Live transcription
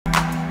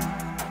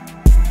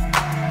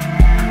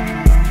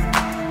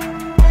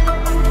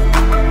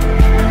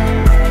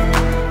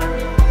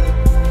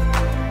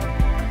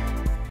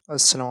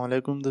السلام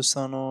علیکم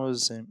دوستانو،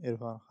 زه یم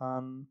عرفان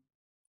خان.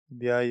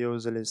 بیا یو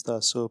ځل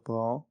ستاسو په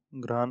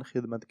ګران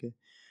خدمت کې.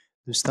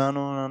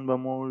 دوستانو، نن به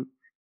مو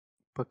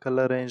په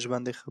کلر رینج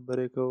باندې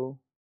خبرې کوو.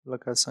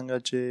 لکه څنګه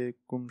چې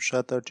کوم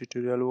شاته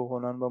ټیوټوریال وو،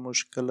 نن به مو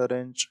کلر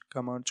رینج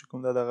کمانډ چې کوم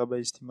ده دغه به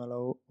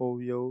استعمالوو او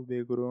یو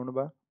بیکګراوند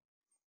به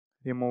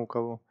ریموو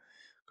کوو.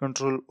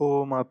 کنټرول او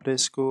ما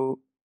پریس کو.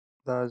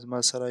 دا زما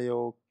سره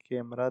یو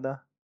کیمره ده،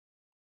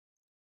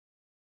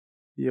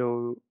 یو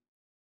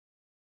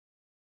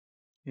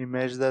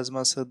ایمیج ده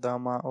زما سره. دا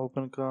ما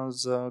اوپن کړم،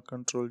 زه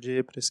کنټرول جی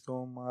پریس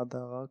کوم، ما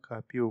دغه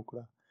کاپي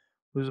وکړه.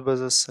 اوس به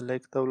زه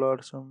سلیکټ ته ولاړ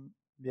شم،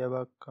 بیا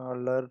به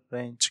کلر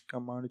رینج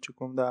کمانډ چې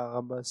کوم ده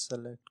هغه به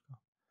سلیکټ کړم.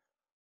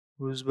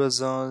 اوس به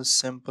زه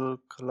سمپل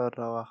کلر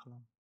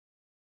راواخلم.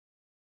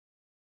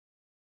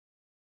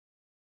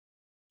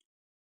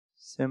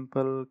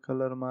 سمپل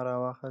کلر ما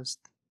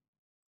راواخست.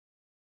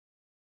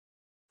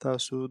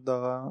 تاسو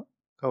دغه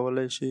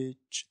کولی شئ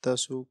چې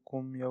تاسو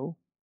کوم یو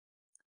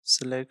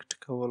سلیکټ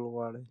کول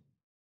غواړئ.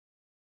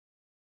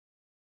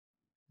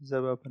 زه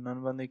به په نن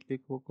باندې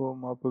کلیک وکړم،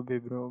 ما په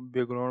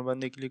بیکګراوند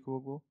باندې کلیک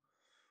وکړو.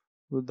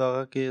 او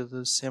دغه کې زه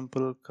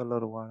سمپل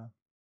کلر غواړم.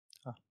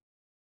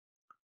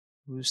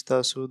 اوس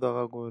تاسو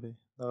دغه ګورئ،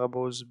 دغه به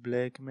اوس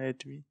بلیک میټ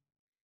وي،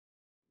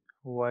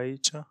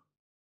 وایټ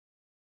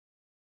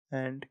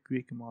and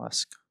quick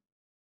mask.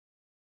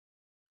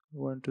 I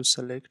want to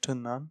select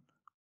none.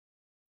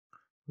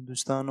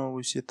 دوستانو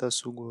اوس یې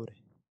تاسو ګورئ،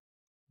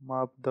 ما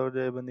په دغه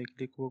ځای باندې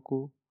کلیک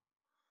وکړو.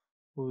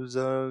 او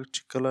زه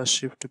چې کله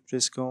شیفټ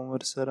پریس کوم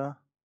ورسره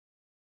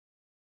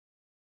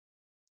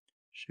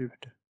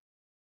شیفټ،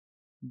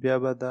 بیا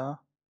به دا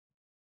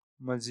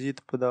مزید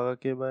په دغه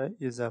کې به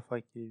اضافه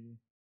کیږي.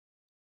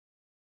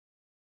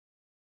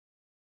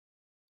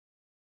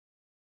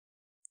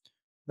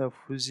 د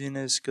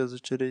فوزینس که زه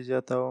چیرې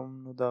زیاتوم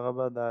نو دغه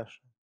به دا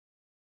شي.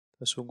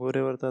 تاسو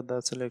ګورئ ورته دا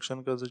سلیکشن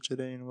که زه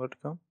چیرې انورټ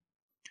کړم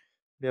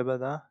بیا به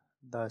دا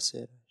داسې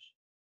راشي.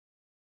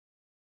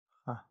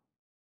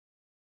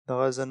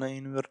 دغه زه نه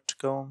انورټ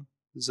کوم،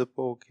 زه په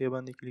اوکې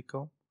باندې کلیک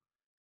کوم.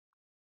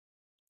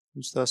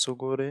 اوس تاسو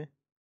ګورئ،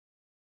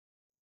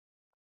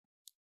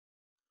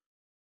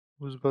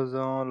 اوس به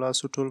زه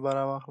لاسو ټول بار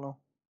راواخلم.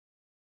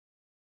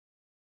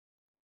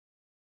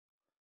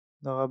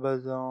 دغه به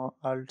زه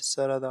الټ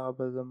سره دغه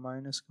به زه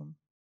ماینس کړم،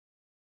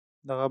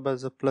 دغه به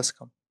زه پلس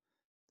کړم.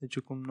 د چې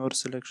کوم نور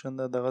سلیکشن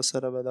ده دغه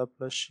سره به دا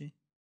پلس شي.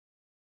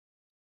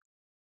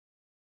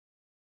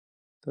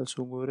 تاسو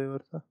ګورئ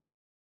ورته،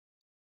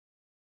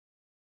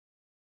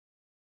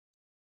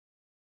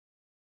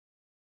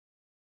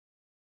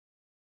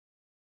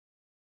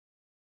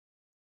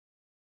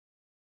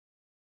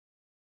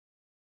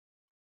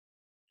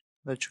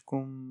 دا چې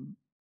کوم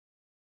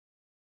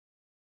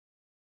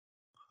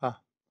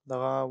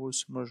دغه اوس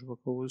موږ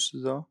وکړو. اوس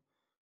زه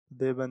په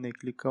دې باندې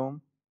کلیک کوم،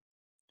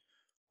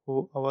 خو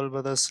اول به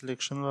دا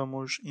سلیکشن به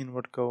موږ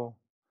انورټ کوو.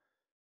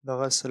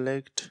 دغه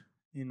سلیکټ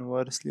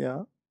انورس یا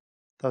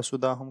تاسو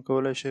دا هم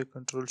کولی شئ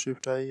کنټرول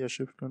شیفټ آی یا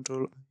شیفټ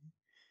کنټرول آی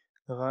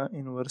دغه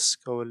انورس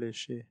کولی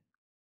شئ.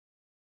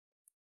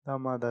 دا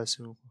ما داسې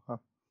وکړو.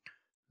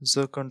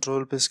 زه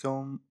کنټرول پریس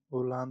کوم او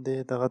لاندې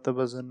دغه ته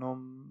به زه نوم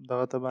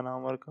دغه ته به نام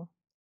ورکړم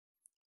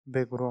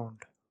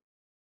بیکګراوند.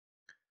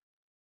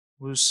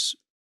 اوس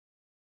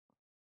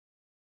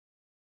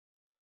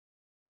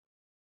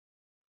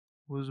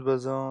به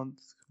زه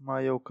ما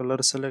یو کلر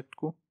سلیکټ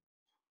کو،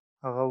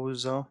 هغه اوس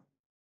زه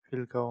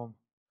فیل کوم.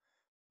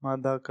 ما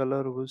دا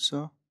کلر اوس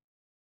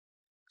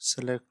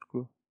سلیکټ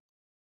کړو.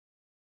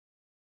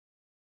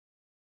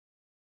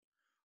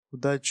 خو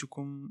دا چې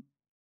کوم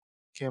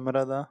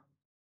کیمره ده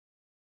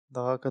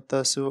دغه که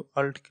تاسو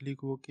الټ کلیک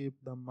وکړئ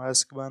د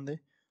ماسک باندې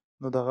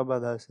نو دغه به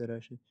داسې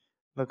راشي.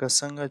 لکه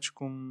څنګه چې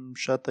کوم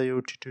شاته یو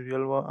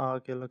ټیوټوریال و هغه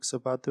کې لږ څه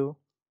پاتې و،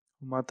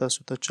 ما تاسو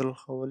ته چل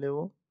ښوولی و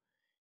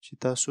چې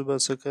تاسو به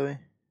څه کوئ،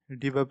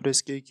 ډي به پریس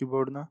کوئ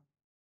کیبورډ نه،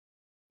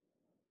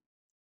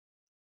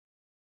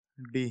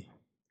 ډي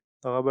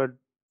دغه به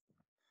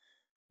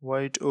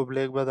وایټ او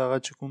بلیک به دغه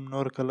چې کوم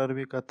نور کلر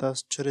وي که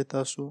تاسو چیرې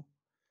تاسو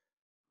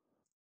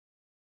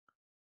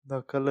دا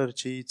کلر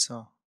چې هیڅ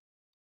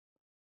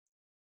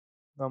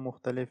دا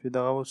مختلف وي.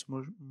 دغه اوس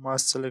موږ ما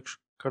سلیکټ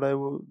کړی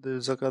و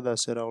ځکه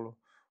داسې راغلو.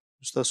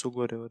 اوس تاسو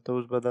ګورئ ورته،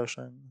 اوس به دا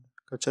شان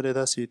که چیرې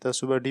داسې وي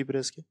تاسو به ډي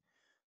پریس کړئ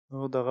نو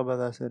دغه به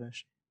داسې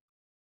راشي.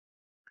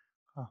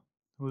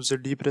 اوس زه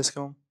ډي پریس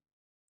کوم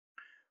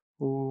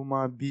او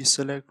ما بی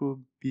سلیکټ و،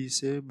 بی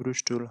سے بروش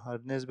ټول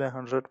هارډنس به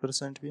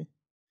 100% وي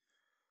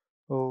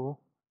او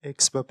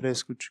ایکس به پریس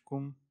کړو چې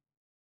کوم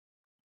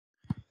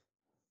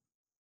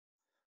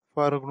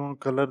فارګراوند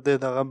کلر دی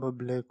دغه به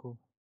بلیک و.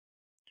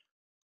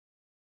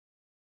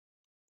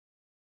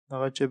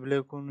 دغه چې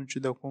بلیک و نو چې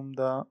د کوم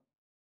دا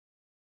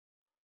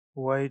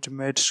وایټ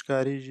میټ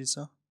ښکاریږي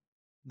څه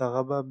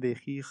دغه به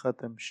بیخي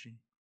ختم شي.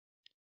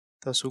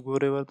 تاسو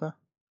ګورئ ورته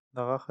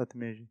دغه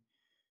ختمیږي.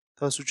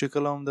 تاسو چې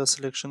کله هم دا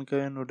سلیکشن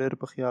کوئ نو ډېر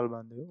په خیال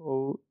باندې او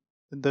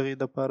دغې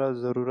دپاره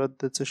ضرورت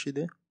د څه شي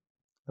دی،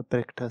 د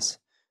پریکټس.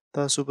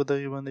 تاسو په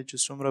دغې باندې چې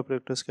څومره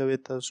پریکټس کوئ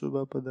تاسو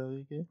به په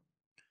دغې کې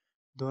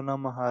دونه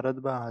مهارت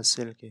به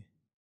حاصل کړي.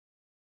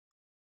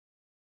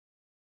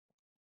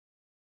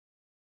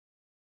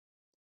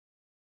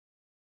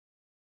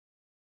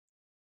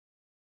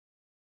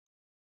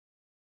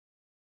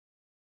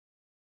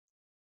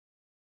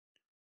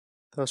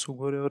 تاسو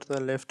ګورئ ورته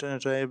لیفټ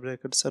اینډ رایټ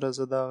بریکټ سره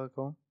زه دغه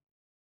کوم.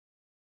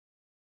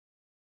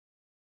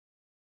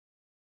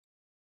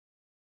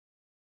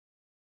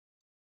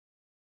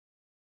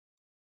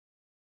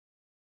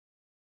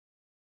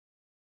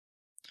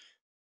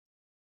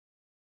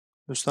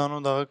 دوستانو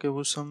دغه کې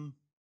اوس هم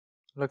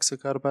لږ څه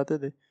کار پاتې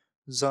دی.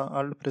 زه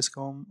الټ پریس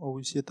کوم او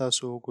اوس یې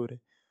تاسو وګورئ.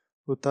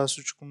 او تاسو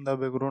چې کوم دا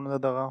بیکګراوند ده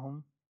دغه هم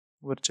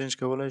ور چینج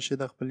کولی شئ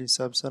د خپل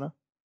حساب سره.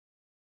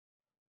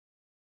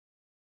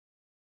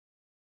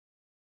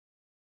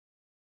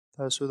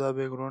 تاسو دا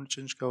بیکګراوند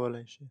چینج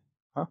کولی شئ.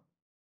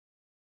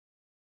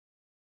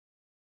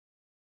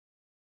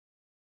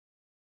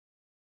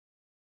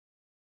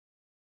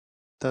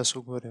 تاسو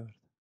ګورئ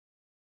ورته.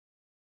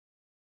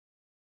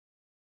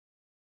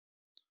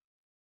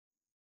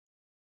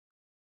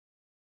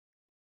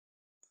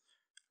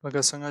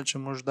 لکه څنګه چې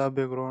موږ دا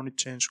بیکګراوند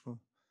چینج کړو.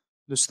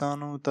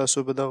 دوستانو تاسو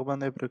په دغه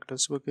باندې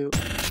پریکټس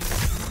وکړئ.